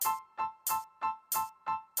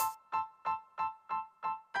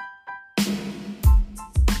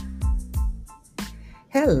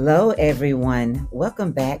Hello, everyone.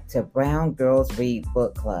 Welcome back to Brown Girls Read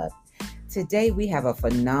Book Club. Today we have a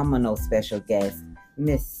phenomenal special guest,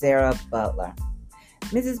 Miss Sarah Butler.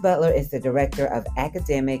 Mrs. Butler is the Director of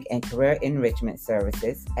Academic and Career Enrichment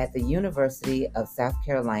Services at the University of South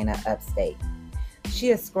Carolina Upstate.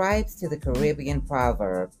 She ascribes to the Caribbean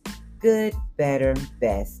proverb, good, better,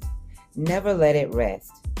 best. Never let it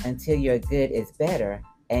rest until your good is better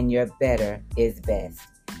and your better is best.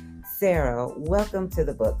 Sarah, welcome to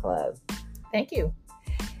the book club. Thank you.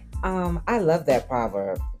 I love that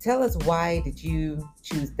proverb. Tell us, why did you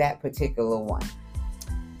choose that particular one?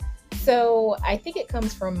 So I think it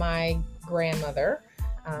comes from my grandmother,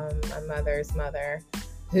 my mother's mother,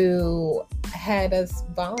 who had us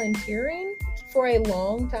volunteering for a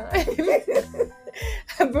long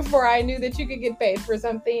time before I knew that you could get paid for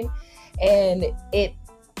something. And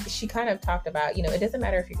she kind of talked about, it doesn't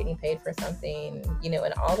matter if you're getting paid for something,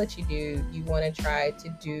 and all that you do, you want to try to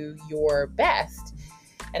do your best.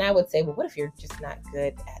 And I would say, well, what if you're just not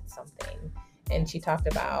good at something? And she talked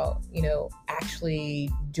about, actually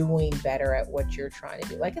doing better at what you're trying to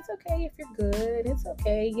do. Like, it's okay if you're good. It's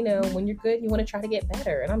okay. When you're good, you want to try to get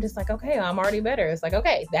better. And I'm just like, okay, I'm already better. It's like,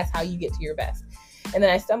 okay, that's how you get to your best. And then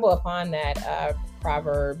I stumble upon that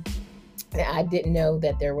proverb. I didn't know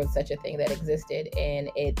that there was such a thing that existed, and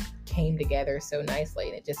it came together so nicely,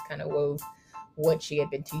 and it just kind of wove what she had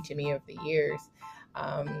been teaching me over the years,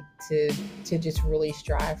 to just really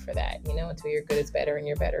strive for that, until your good is better and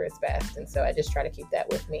your better is best. And so I just try to keep that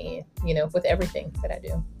with me, with everything that I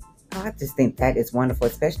do. Oh, I just think that is wonderful,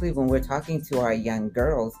 especially when we're talking to our young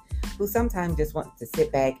girls who sometimes just want to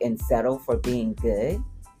sit back and settle for being good.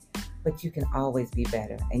 But you can always be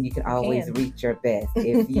better, and you can always reach your best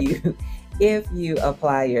if you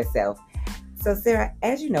apply yourself. So Sarah,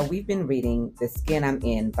 as you know, we've been reading The Skin I'm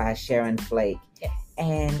In by Sharon Flake. Yes.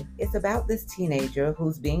 And it's about this teenager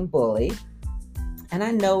who's being bullied. And I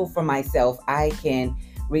know for myself, I can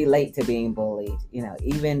relate to being bullied.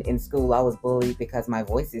 Even in school, I was bullied because my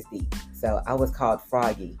voice is deep. So I was called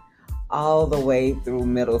Froggy all the way through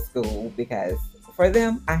middle school because for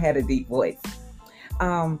them, I had a deep voice.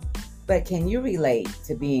 But can you relate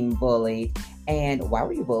to being bullied, and why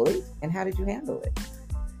were you bullied, and how did you handle it?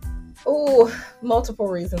 Oh, multiple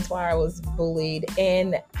reasons why I was bullied.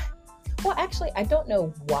 And well, actually, I don't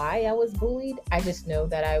know why I was bullied. I just know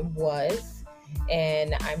that I was.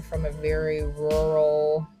 And I'm from a very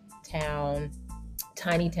rural town,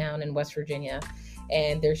 tiny town in West Virginia.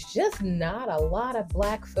 And there's just not a lot of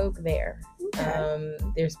Black folk there. Okay.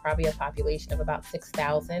 There's probably a population of about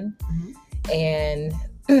 6,000. Mm-hmm. And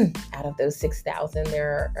out of those 6,000,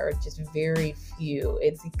 there are just very few.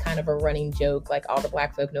 It's kind of a running joke, like all the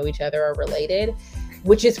Black folk know each other, are related,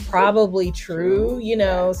 which is probably true,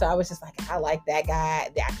 So I was just like, I like that guy.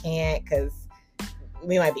 I can't, because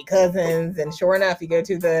we might be cousins. And sure enough, you go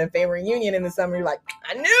to the family reunion in the summer, you're like,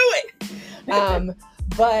 I knew it.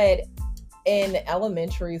 But in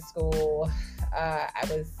elementary school, I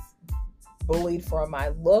was bullied for my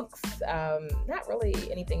looks, not really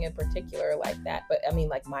anything in particular like that, but I mean,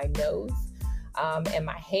 like my nose and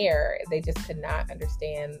my hair. They just could not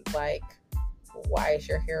understand, like, why is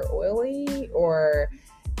your hair oily, or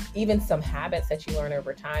even some habits that you learn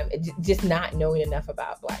over time. Just not knowing enough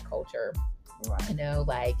about Black culture. Right.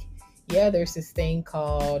 Like, there's this thing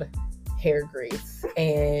called hair grease,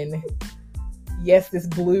 and yes, this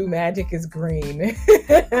blue magic is green.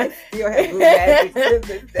 I still have blue magic to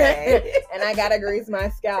this day. And I gotta grease my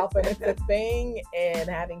scalp, and it's a thing. And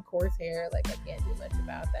having coarse hair, like, I can't do much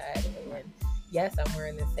about that. And yes, I'm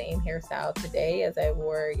wearing the same hairstyle today as I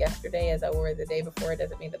wore yesterday, as I wore the day before. It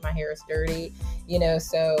doesn't mean that my hair is dirty,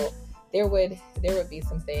 So there would be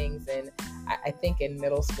some things. And I think in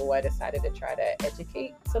middle school, I decided to try to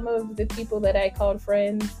educate some of the people that I called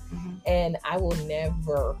friends. Mm-hmm. And I will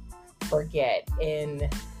never forget, in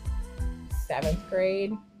 7th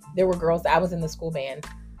grade, there were girls. I was in the school band,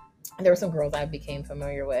 and there were some girls I became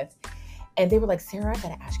familiar with, and they were like, Sarah, I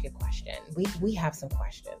gotta ask you a question. We have some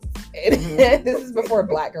questions. Mm-hmm. This is before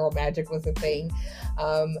Black girl magic was a thing,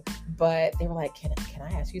 but they were like, can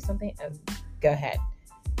I ask you something? Go ahead.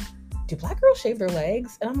 Do Black girls shave their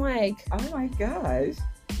legs? And I'm like, oh my gosh.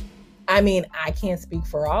 I mean, I can't speak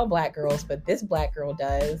for all Black girls, but this Black girl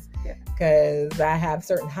does, because I have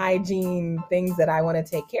certain hygiene things that I want to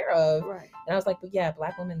take care of. Right. And I was like, but yeah,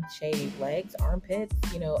 Black women shave legs, armpits,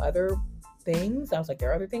 other things. I was like,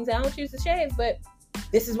 there are other things I don't choose to shave, but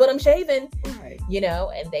this is what I'm shaving. Right.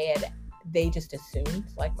 And they just assumed,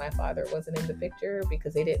 like, my father wasn't in the picture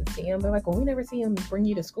because they didn't see him. They're like, well, we never see him bring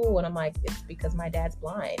you to school. And I'm like, it's because my dad's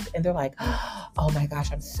blind. And they're like, oh my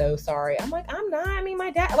gosh, I'm so sorry. I'm like, I'm not. I mean,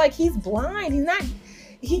 my dad, like, he's blind. He's not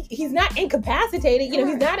he's not incapacitated,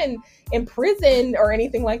 he's not in prison or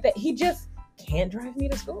anything like that. He just can't drive me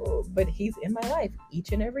to school, but he's in my life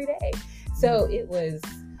each and every day. So it was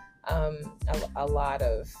a lot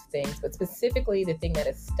of things, but specifically the thing that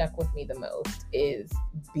has stuck with me the most is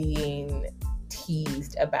being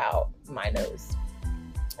teased about my nose.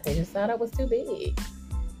 They just thought I was too big.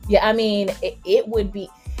 Yeah, I mean, it would be.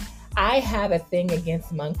 I have a thing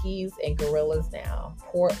against monkeys and gorillas now.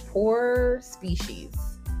 Poor species.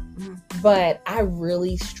 But I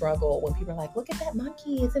really struggle when people are like, look at that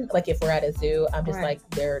monkey. Isn't like if we're at a zoo, I'm just like,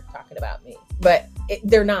 they're talking about me. But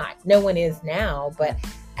they're not. No one is now. But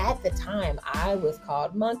at the time, I was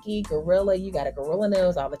called monkey, gorilla. You got a gorilla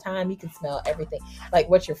nose all the time. You can smell everything. Like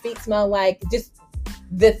what your feet smell like. Just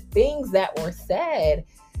the things that were said.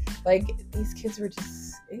 Like these kids were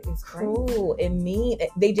just cruel and mean.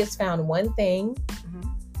 They just found one thing.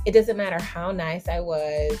 It doesn't matter how nice I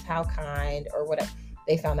was, how kind or whatever.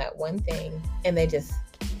 They found that one thing and they just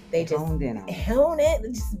honed it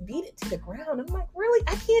and just beat it to the ground. I'm like, really?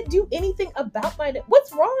 I can't do anything about my nose.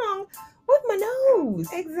 What's wrong with my nose?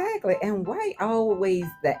 Exactly. And why always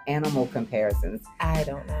the animal comparisons? I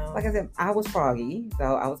don't know. Like I said, I was froggy,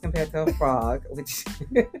 so I was compared to a frog, which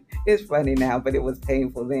is funny now, but it was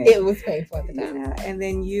painful then. It was painful at the time. And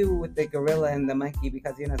then you with the gorilla and the monkey,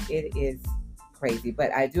 because it is crazy.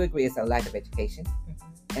 But I do agree, it's a lack of education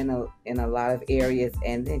in a lot of areas,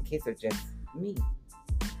 and then kids are just mean.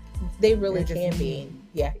 They really can be.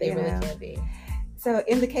 Yeah, they really can be. So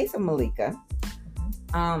in the case of Malika,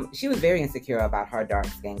 she was very insecure about her dark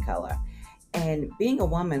skin color. And being a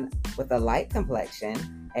woman with a light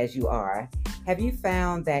complexion, as you are, have you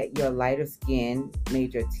found that your lighter skin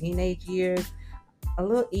made your teenage years a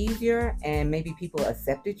little easier and maybe people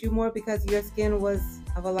accepted you more because your skin was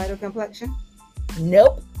of a lighter complexion?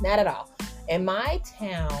 Nope, not at all. In my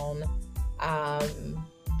town,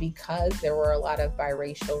 because there were a lot of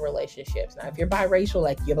biracial relationships. Now, if you're biracial,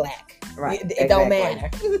 like you're black, right? It don't matter.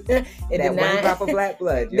 That one drop of black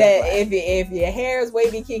blood. That black. If your hair is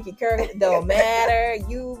wavy, kinky, curly, it don't matter.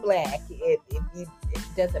 You black. It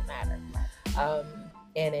doesn't matter.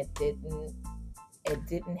 And it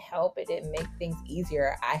didn't help. It didn't make things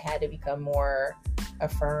easier. I had to become more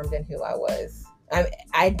affirmed in who I was.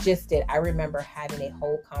 I just did. I remember having a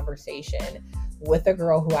whole conversation with a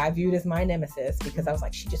girl who I viewed as my nemesis because I was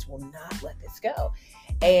like, she just will not let this go.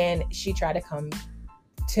 And she tried to come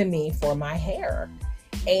to me for my hair.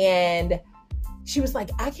 And she was like,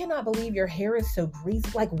 I cannot believe your hair is so greasy.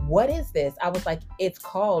 Like, what is this? I was like, it's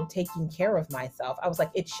called taking care of myself. I was like,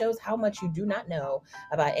 it shows how much you do not know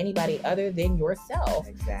about anybody other than yourself.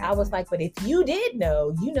 Exactly. I was like, but if you did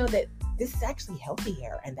know, you know that this is actually healthy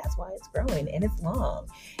hair and that's why it's growing and it's long.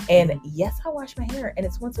 And yes, I wash my hair and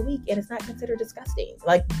it's once a week and it's not considered disgusting.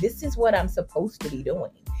 Like, this is what I'm supposed to be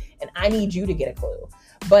doing. And I need you to get a clue.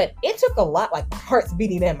 But it took a lot, like my heart's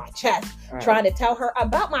beating in my chest, trying to tell her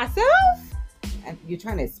about myself. And you're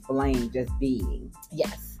trying to explain just being.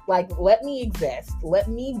 Yes. Like, let me exist. Let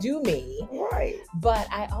me do me. Right. But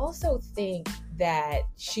I also think that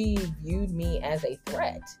she viewed me as a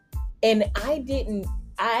threat. And I didn't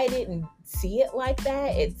see it like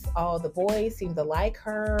that. It's all the boys seemed to like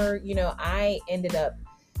her. You know, I ended up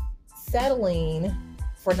settling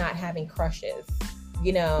for not having crushes.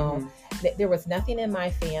 You know, there was nothing in my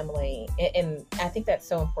family. And I think that's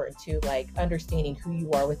so important too, like understanding who you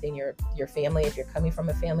are within your family. If you're coming from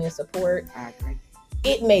a family of support, I agree.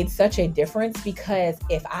 It made such a difference because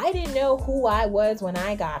if I didn't know who I was when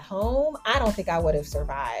I got home, I don't think I would have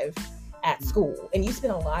survived at school. And you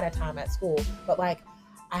spend a lot of time at school, but like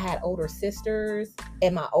I had older sisters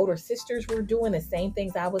and my older sisters were doing the same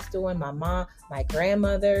things I was doing. My mom, my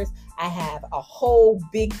grandmothers, I have a whole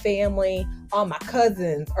big family. All my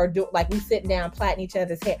cousins are doing, like we sitting down plaiting each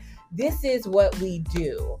other's hair. This is what we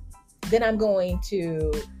do. Then I'm going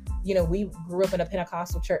to, you know, we grew up in a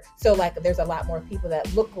Pentecostal church. So like there's a lot more people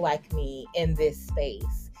that look like me in this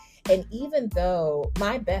space. And even though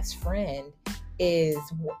my best friend is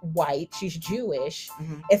white, she's Jewish.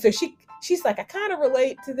 And so she's like, I kind of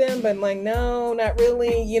relate to them, but like, no, not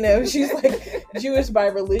really. You know, she's like Jewish by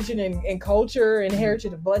religion and culture and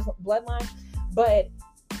heritage of bloodline. But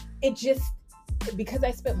it just, because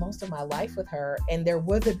I spent most of my life with her and there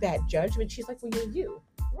wasn't that judgment, she's like, well, you're you.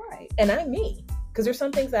 Right. And I'm me. Because there's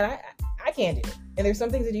some things that I can't do. And there's some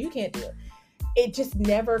things that you can't do. It just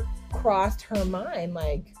never crossed her mind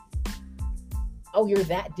like, oh, you're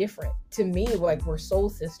that different. To me, like we're soul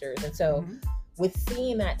sisters. And so with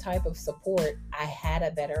seeing that type of support, I had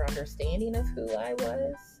a better understanding of who I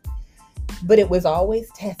was. but it was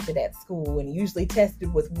always tested at school and usually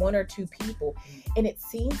tested with one or two people. And it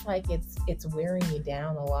seems like it's wearing me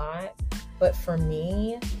down a lot. But for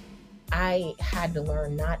me, I had to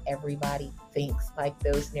learn not everybody thinks like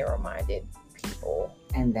those narrow-minded people.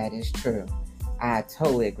 And that is true. I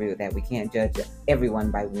totally agree with that. We can't judge everyone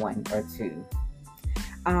by one or two.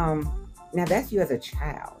 Now that's you as a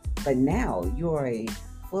child, but now you're a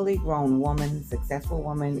fully grown woman, successful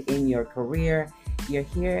woman in your career. You're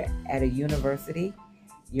here at a university.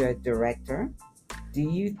 You're a director. Do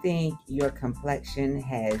you think your complexion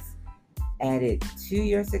has added to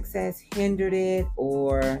your success, hindered it,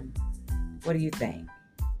 or what do you think?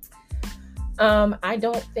 I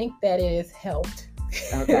don't think that it has helped.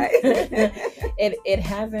 Okay. It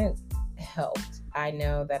hasn't helped. I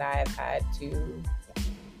know that I've had to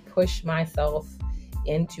push myself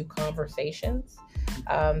into conversations.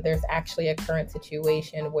 There's actually a current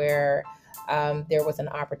situation where there was an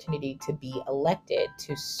opportunity to be elected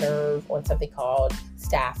to serve on something called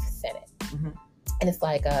Staff Senate. Mm-hmm. And it's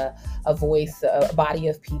like a voice, a body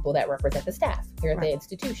of people that represent the staff here at Right. the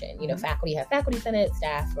institution. You know, Mhm. faculty have faculty senate,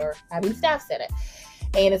 staff are having staff senate.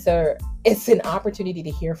 And it's an opportunity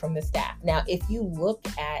to hear from the staff. Now, if you look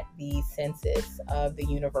at the census of the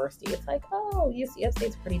university, it's like, oh, UCF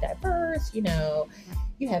State's pretty diverse, you know,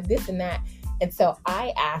 you have this and that. And so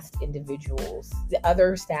I asked individuals, the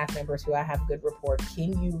other staff members who I have good rapport,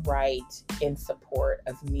 can you write in support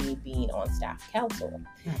of me being on staff council?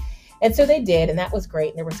 Yeah. And so they did, and that was great.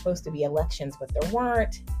 And there were supposed to be elections, but there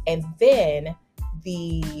weren't. And then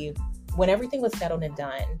when everything was settled and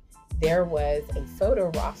done, there was a photo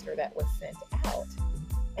roster that was sent out.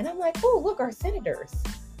 And I'm like, oh, look, our senators.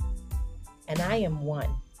 And I am one.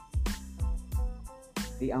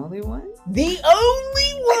 The only one? The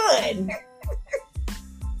only one.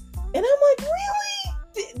 And I'm like,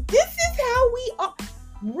 really? This is how we are?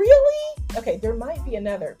 Really? Okay, there might be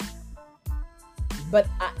another. But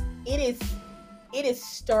it is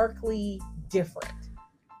starkly different.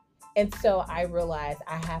 And so I realized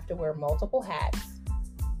I have to wear multiple hats.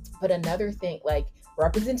 But another thing, like,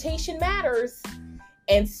 representation matters.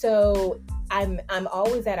 And so I'm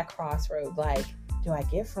always at a crossroad. Like, do I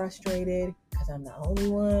get frustrated because I'm the only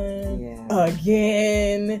one? Yeah.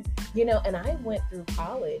 Again? You know, and I went through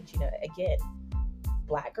college, you know, again,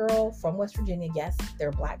 Black girl from West Virginia. Yes, there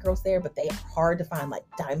are Black girls there, but they are hard to find, like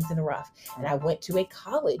diamonds in the rough. And I went to a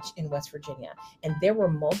college in West Virginia, and there were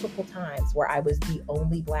multiple times where I was the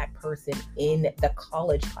only Black person in the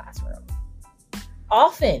college classroom.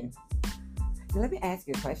 Often. Now, let me ask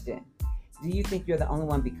you a question. Do you think you're the only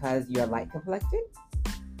one because you're light complected?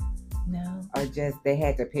 No. Or just they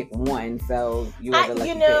had to pick one, so you were the lucky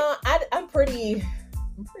You know, I'm pretty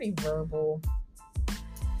verbal.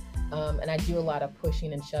 And I do a lot of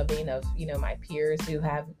pushing and shoving of, you know, my peers who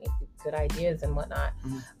have good ideas and whatnot.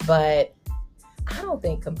 Mm-hmm. But I don't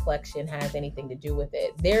think complexion has anything to do with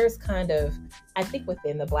it. There's kind of, I think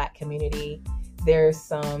within the Black community, there's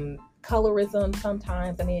some colorism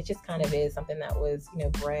sometimes. I mean, it just kind of is something that was, you know,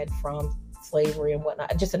 bred from slavery and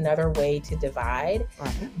whatnot. Just another way to divide.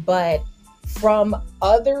 Right. But from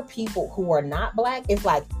other people who are not Black, it's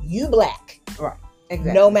like, you Black. Right.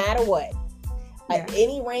 Exactly. No matter what. Yeah. At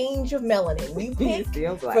any range of melanin, we pick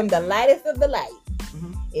still Black. from the lightest of the light.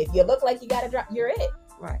 Mm-hmm. If you look like you got to drop, you're it.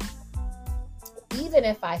 Right. Even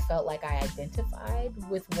if I felt like I identified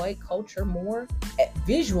with white culture more,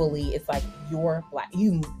 visually, it's like, you're Black.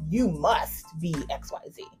 You must be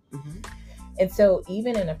XYZ. Mm-hmm. And so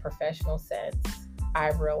even in a professional sense, I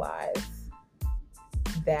realized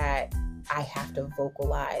that I have to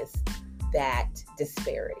vocalize that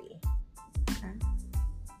disparity. Okay.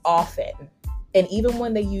 Often. And even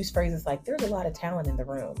when they use phrases like, there's a lot of talent in the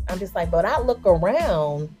room, I'm just like, but I look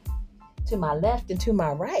around to my left and to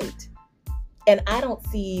my right, and I don't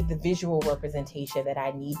see the visual representation that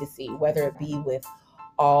I need to see, whether it be with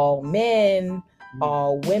all men,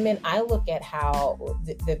 all women. I look at how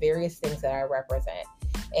the various things that I represent.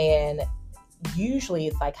 And usually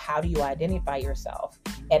it's like, how do you identify yourself?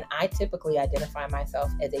 And I typically identify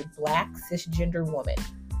myself as a Black cisgender woman.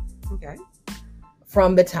 Okay.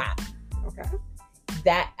 From the top. Okay.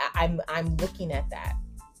 That I'm looking at that.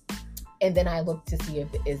 And then I look to see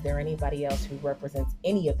is there anybody else who represents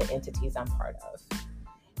any of the entities I'm part of.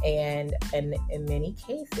 And in many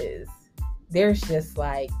cases, there's just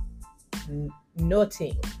like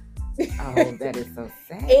nothing. Oh, that is so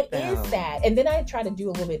sad. It is sad. And then I try to do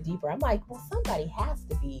a little bit deeper. I'm like, well, somebody has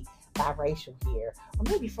to be biracial here, or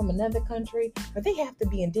maybe from another country, or they have to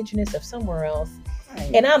be indigenous of somewhere else.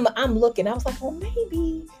 Right. And I'm looking, I was like, well,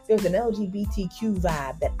 maybe there's an LGBTQ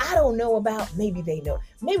vibe that I don't know about. Maybe they know.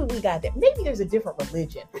 Maybe we got that. Maybe there's a different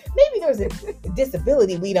religion. Maybe there's a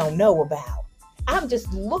disability we don't know about. I'm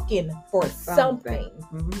just looking for something.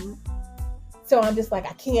 Mm-hmm. So I'm just like,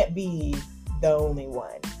 I can't be the only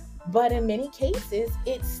one. But in many cases,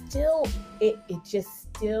 it just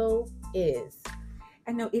still is.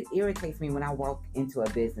 I know it irritates me when I walk into a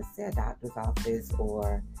business, say a doctor's office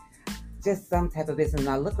or just some type of business, and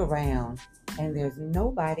I look around and there's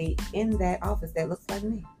nobody in that office that looks like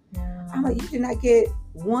me. No. I'm like, you did not get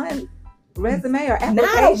one resume or application?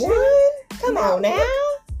 Not one? Come on now.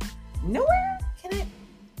 Nowhere? Can I?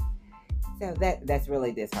 So that's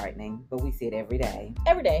really disheartening, but we see it every day.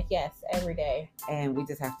 Every day, yes, every day. And we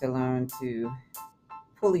just have to learn to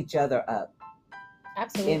pull each other up.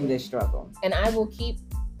 Absolutely. In this struggle. And I will keep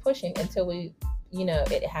pushing until we,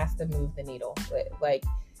 it has to move the needle. Like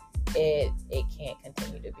it can't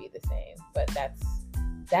continue to be the same. But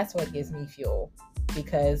that's what gives me fuel,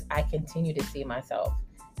 because I continue to see myself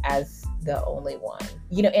as the only one.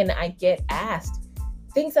 And I get asked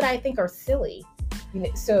things that I think are silly.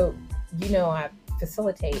 So, I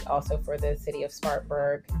facilitate also for the city of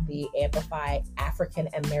Spartanburg, the Amplify African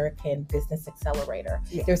American Business Accelerator.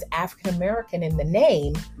 Yeah. There's African American in the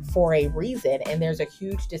name for a reason, and there's a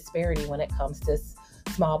huge disparity when it comes to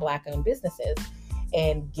small Black owned businesses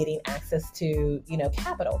and getting access to,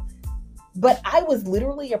 capital. But I was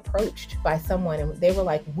literally approached by someone and they were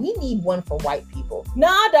like, we need one for white people.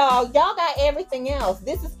 Nah, dog, y'all got everything else.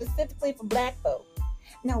 This is specifically for Black folk.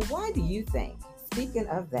 Now, why do you think, speaking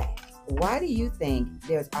of that, why do you think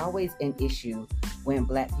there's always an issue when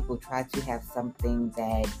Black people try to have something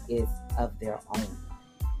that is of their own?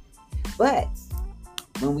 But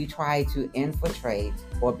when we try to infiltrate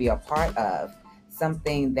or be a part of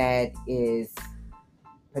something that is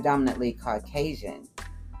predominantly Caucasian,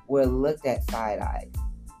 we're looked at side-eyed.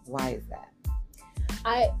 Why is that?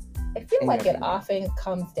 I feel like it often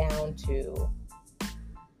comes down to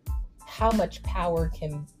how much power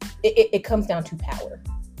it comes down to power.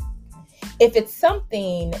 If it's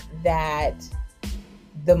something that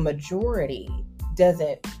the majority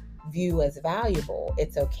doesn't view as valuable,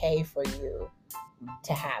 it's okay for you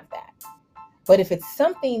to have that. But if it's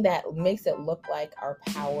something that makes it look like our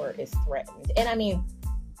power is threatened, and I mean,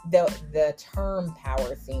 the term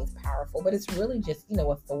power seems powerful, but it's really just,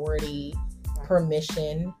 authority,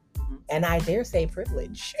 permission, and I dare say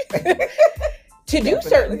privilege to do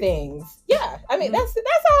certain things. Yeah. I mean, that's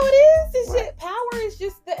all it is. It's just, power is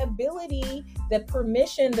just the ability, the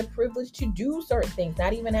permission, the privilege to do certain things,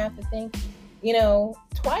 not even have to think,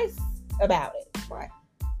 twice about it. Right.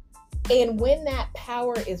 And when that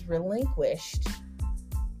power is relinquished,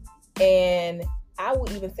 and I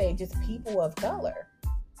will even say just people of color,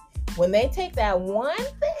 when they take that one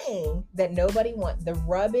thing that nobody wants, the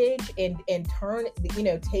rubbish, and turn,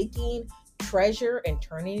 taking treasure and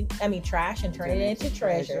trash and turning it into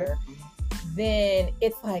treasure, then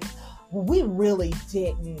it's like, well, we really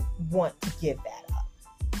didn't want to give that up.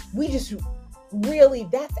 We just really,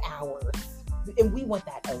 that's ours. And we want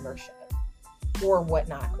that ownership or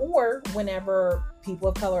whatnot. Or whenever people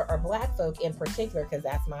of color or Black folk in particular, because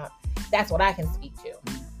that's what I can speak to,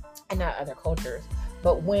 and not other cultures.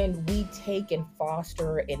 But when we take and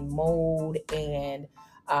foster and mold and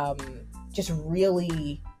just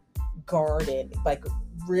really garden, like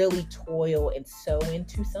really toil and sow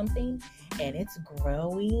into something, and it's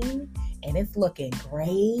growing and it's looking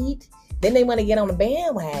great, then they want to get on the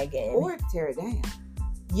bandwagon. Or tear it down.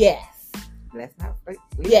 Yes. Let's not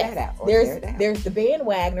leave that out. Or there's the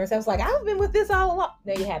bandwagoners. I was like, I've been with this all along.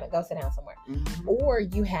 No, you haven't. Go sit down somewhere. Mm-hmm. Or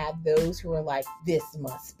you have those who are like, this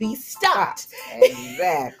must be stopped.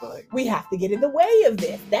 Exactly. We have to get in the way of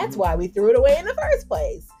this. That's why we threw it away in the first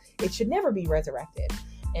place. It should never be resurrected.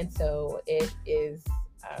 And so it is,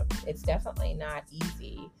 it's definitely not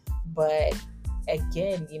easy. But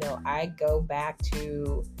again, I go back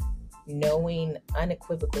to knowing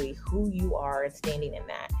unequivocally who you are and standing in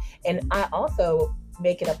that. And I also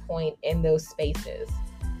make it a point in those spaces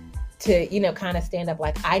to, kind of stand up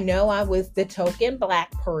like, I know I was the token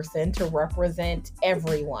Black person to represent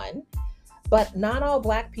everyone, but not all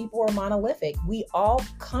Black people are monolithic. We all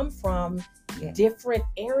come from different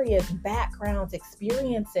areas, backgrounds,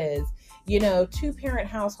 experiences, 2-parent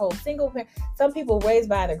household, single parent. Some people raised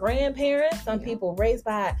by the grandparents, some people raised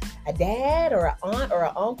by a dad or an aunt or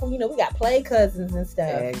an uncle. We got play cousins and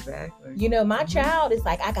stuff. Exactly. My child is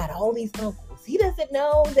like, I got all these uncles house. He doesn't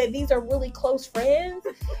know that these are really close friends.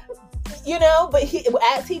 But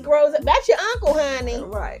as he grows up, that's your uncle, honey.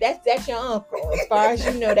 Right. That's your uncle. As far as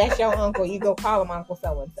you know, that's your uncle. You go call him Uncle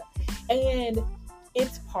so-and-so. And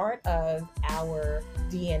it's part of our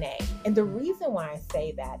DNA. And the reason why I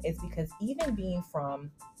say that is because even being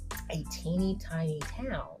from a teeny tiny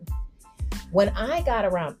town, when I got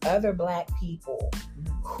around other Black people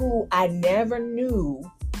who I never knew,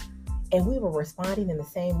 and we were responding in the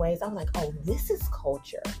same ways, I'm like, oh, this is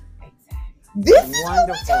culture. Exactly. This is what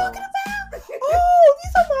we're talking about. Oh,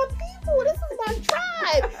 these are my people. This is my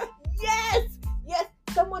tribe. Yes.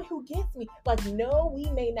 Someone who gets me. Like, no, we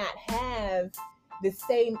may not have the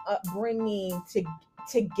same upbringing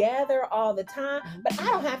together all the time, but I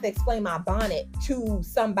don't have to explain my bonnet to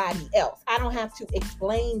somebody else. I don't have to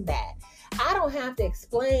explain that. I don't have to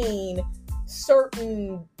explain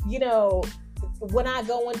certain, when I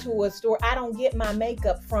go into a store, I don't get my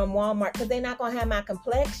makeup from Walmart because they're not going to have my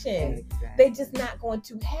complexion. Exactly. They're just not going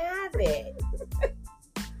to have it.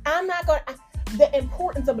 I'm not going to. The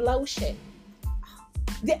importance of lotion.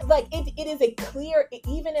 Like, it is a clear,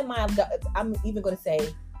 even in my, I'm even going to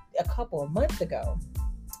say a couple of months ago,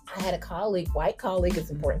 I had a colleague, white colleague,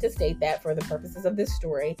 it's important to state that for the purposes of this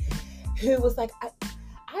story, who was like,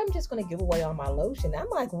 I'm just going to give away all my lotion. I'm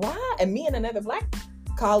like, why? And me and another Black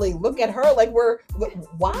colleague look at her like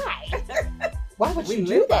why? Why would you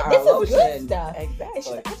do that? This is good stuff. Exactly. And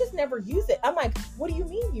she's like, I just never use it. I'm like, what do you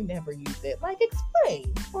mean you never use it? Like,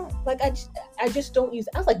 explain. Like, I just don't use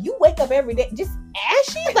it. I was like, you wake up every day just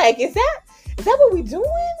ashy? Like, is that what we doing?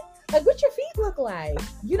 Like, what your feet look like?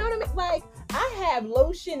 You know what I mean? Like, I have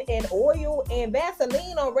lotion and oil and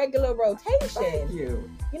Vaseline on regular rotation. Thank you.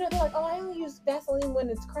 They're like, oh, I only use Vaseline when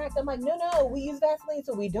it's cracked. I'm like, no, we use Vaseline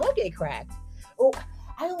so we don't get cracked. Oh,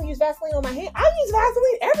 I only use Vaseline on my hand. I use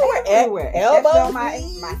Vaseline everywhere. Elbows,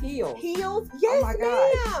 my heels. Heels, yes, oh my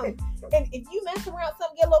gosh. ma'am. And if you mess around,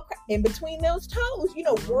 something get a little crack in between those toes.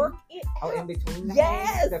 Work it out. Oh, in between the yes,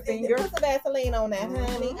 hands, the finger. Put some Vaseline on that,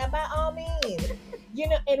 honey. And by all means,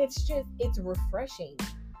 and it's refreshing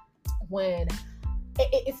when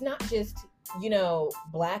it's not just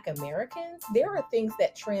Black Americans. There are things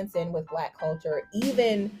that transcend with Black culture,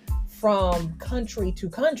 even from country to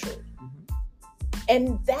country.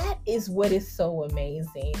 And that is what is so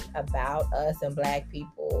amazing about us and Black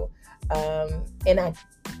people. And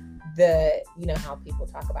how people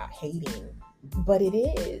talk about hating, but it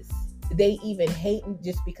is. They even hate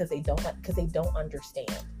just because they don't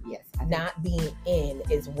understand. Yes. Not being in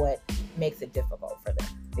is what makes it difficult for them.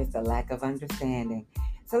 It's the lack of understanding.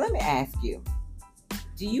 So let me ask you,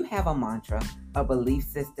 do you have a mantra, a belief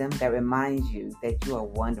system that reminds you that you are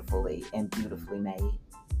wonderfully and beautifully made?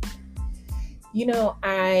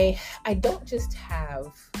 I don't just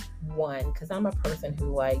have one, because I'm a person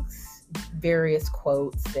who likes various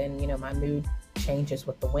quotes, and my mood changes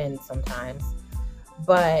with the wind sometimes.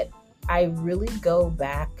 But I really go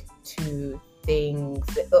back to things.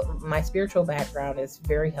 My spiritual background is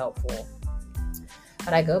very helpful,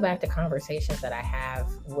 but I go back to conversations that I have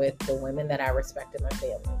with the women that I respect in my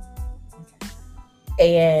family.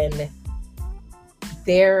 And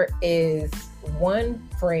there is one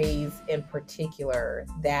phrase in particular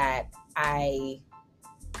that I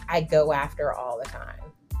go after all the time.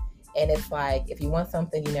 And it's like, if you want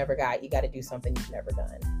something you never got, you got to do something you've never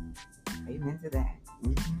done. Amen to that.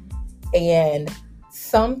 Mm-hmm. And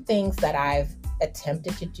some things that I've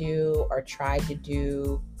attempted to do or tried to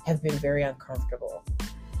do have been very uncomfortable.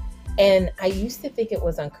 And I used to think it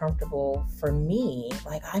was uncomfortable for me,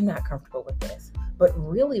 like, I'm not comfortable with this. But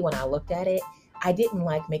really, when I looked at it, I didn't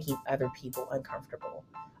like making other people uncomfortable.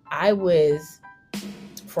 I was,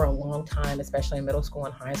 for a long time, especially in middle school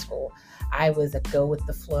and high school, I was a go with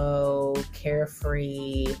the flow,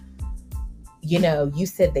 carefree. You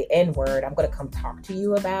said the N-word, I'm going to come talk to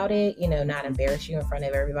you about it, not embarrass you in front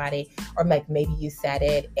of everybody. Or like, maybe you said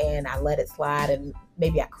it and I let it slide and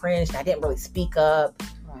maybe I cringed and I didn't really speak up,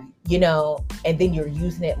 right. And then you're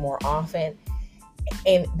using it more often.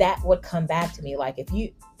 And that would come back to me. Like, if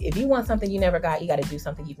you want something you never got, you got to do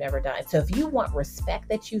something you've never done. So if you want respect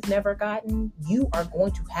that you've never gotten, you are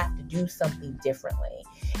going to have to do something differently.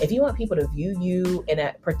 If you want people to view you in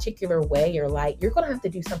a particular way or light, you're going to have to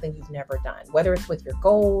do something you've never done, whether it's with your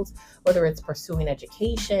goals, whether it's pursuing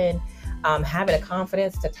education, having a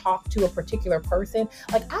confidence to talk to a particular person.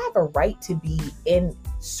 Like, I have a right to be in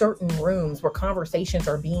certain rooms where conversations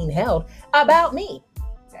are being held about me.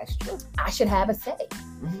 That's true. I should have a say.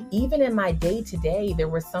 Mm-hmm. Even in my day-to-day, there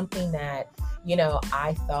was something that,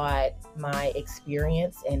 I thought my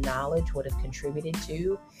experience and knowledge would have contributed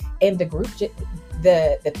to. And the group,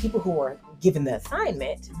 the people who were given the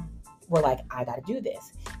assignment were like, I got to do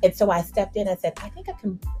this. And so I stepped in and said, I think I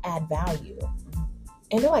can add value.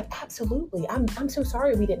 And they're like, absolutely. I'm so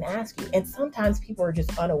sorry we didn't ask you. And sometimes people are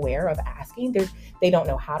just unaware of asking. They don't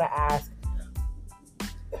know how to ask,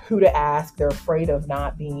 who to ask. They're afraid of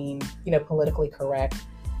not being, politically correct.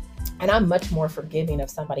 And I'm much more forgiving of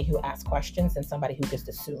somebody who asks questions than somebody who just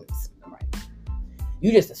assumes. Right.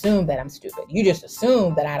 You just assume that I'm stupid. You just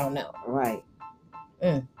assume that I don't know. Right.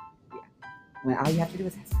 Yeah. When all you have to do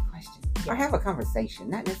is ask a question or have a conversation.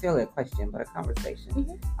 Not necessarily a question, but a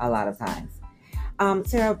conversation a lot of times.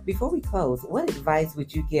 Sarah, before we close, what advice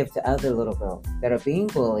would you give to other little girls that are being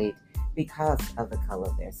bullied because of the color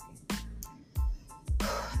of their skin?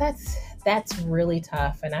 That's really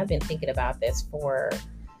tough. And I've been thinking about this for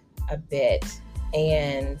a bit.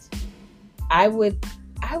 And I would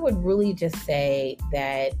really just say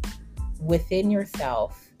that within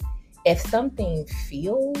yourself, if something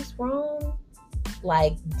feels wrong,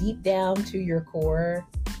 like deep down to your core,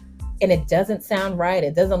 and it doesn't sound right,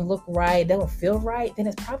 it doesn't look right, it doesn't feel right, then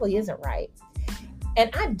it probably isn't right. And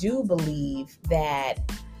I do believe that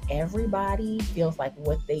everybody feels like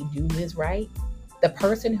what they do is right. The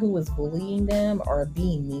person who is bullying them or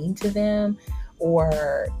being mean to them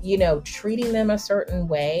or, treating them a certain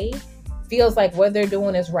way feels like what they're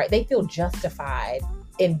doing is right. They feel justified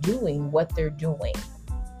in doing what they're doing.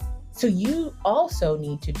 So you also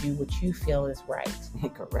need to do what you feel is right.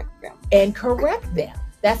 And correct them.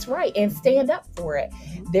 That's right. And stand up for it.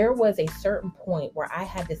 There was a certain point where I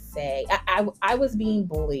had to say, I was being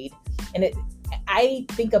bullied. And I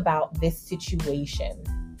think about this situation.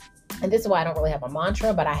 And this is why I don't really have a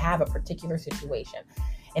mantra, but I have a particular situation.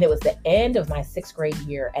 And it was the end of my 6th grade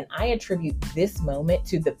year. And I attribute this moment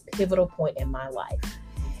to the pivotal point in my life.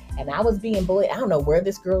 And I was being bullied. I don't know where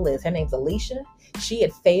this girl is. Her name's Alicia. She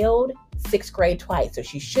had failed 6th grade twice. So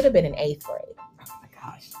she should have been in 8th grade. Oh my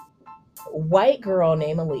gosh. White girl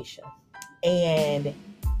named Alicia. And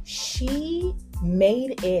she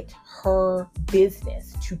made it her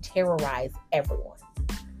business to terrorize everyone.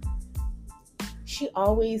 She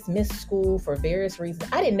always missed school for various reasons.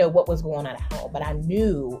 I didn't know what was going on at home, but I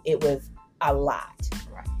knew it was a lot.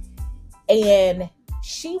 Right. And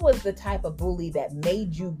she was the type of bully that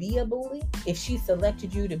made you be a bully. If she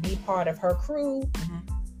selected you to be part of her crew,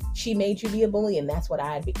 she made you be a bully, and that's what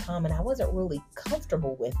I had become. And I wasn't really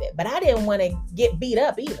comfortable with it, but I didn't want to get beat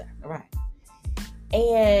up either. Right.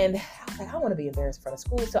 And I was like, I want to be embarrassed in front of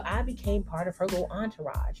school. So I became part of her little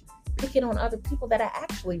entourage, picking on other people that I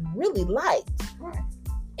actually really liked. Right.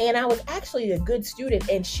 And I was actually a good student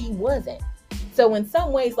and she wasn't. So in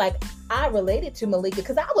some ways, like, I related to Malika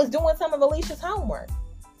because I was doing some of Alicia's homework.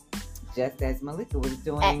 Just as Malika was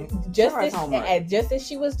doing homework. Just as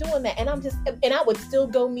she was doing that. And I would still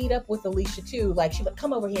go meet up with Alicia too. Like, she would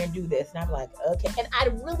come over here and do this. And I'd be like, okay. And I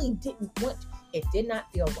really didn't want to. It did not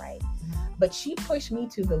feel right. But she pushed me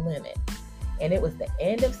to the limit. And it was the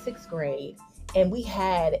end of 6th grade. And we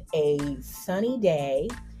had a sunny day.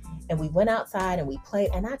 And we went outside and we played.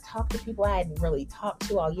 And I talked to people I hadn't really talked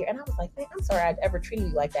to all year. And I was like, man, I'm sorry I'd ever treated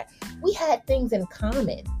you like that. We had things in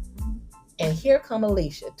common. And here come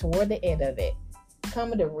Alicia toward the end of it,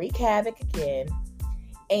 coming to wreak havoc again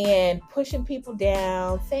and pushing people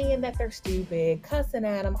down, saying that they're stupid, cussing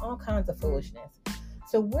at them, all kinds of foolishness.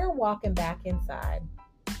 So we're walking back inside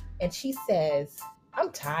and she says,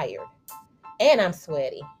 I'm tired and I'm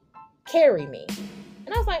sweaty. Carry me.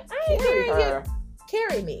 And I was like, I ain't carrying you.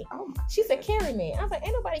 Carry me. Oh, she said, carry me. I was like,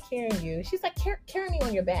 ain't nobody carrying you. She's like, carry me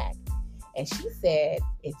on your back. And she said,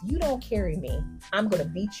 if you don't carry me, I'm going to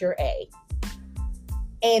beat your A.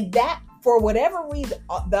 And that, for whatever reason,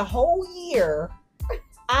 the whole year,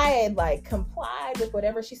 I had like complied with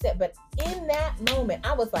whatever she said. But in that moment,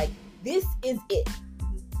 I was like, this is it.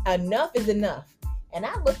 Enough is enough. And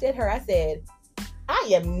I looked at her, I said, I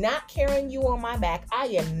am not carrying you on my back. I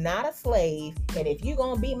am not a slave. And if you're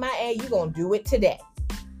going to beat my A, you're going to do it today.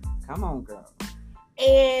 Come on, girl.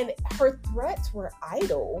 And her threats were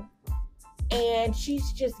idle. And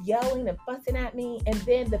she's just yelling and fussing at me. And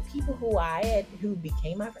then the people who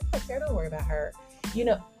became my friend, like, Sarah, don't worry about her.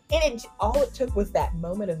 And all it took was that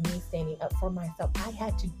moment of me standing up for myself. I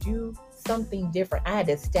had to do something different. I had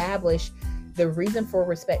to establish the reason for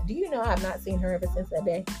respect. Do you know I've not seen her ever since that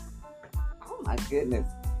day? Oh my goodness.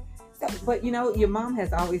 So, but your mom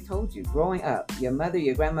has always told you, growing up, your mother,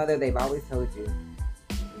 your grandmother, they've always told you,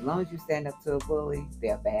 as long as you stand up to a bully,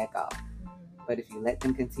 they'll back off. But if you let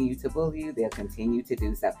them continue to bully you, they'll continue to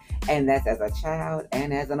do so. And that's as a child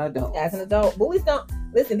and as an adult. As an adult. Bullies don't...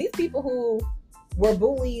 Listen, these people who were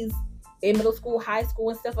bullies in middle school, high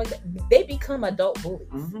school, and stuff like that, they become adult bullies.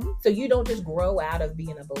 So you don't just grow out of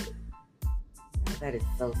being a bully. That is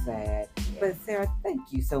so sad. Yeah. But Sarah,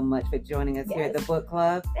 thank you so much for joining us here at the Yes. book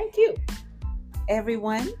club. Thank you.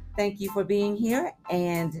 Everyone, thank you for being here,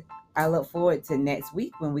 and I look forward to next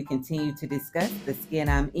week when we continue to discuss The Skin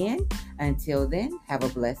I'm In. Until then, have a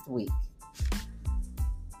blessed week.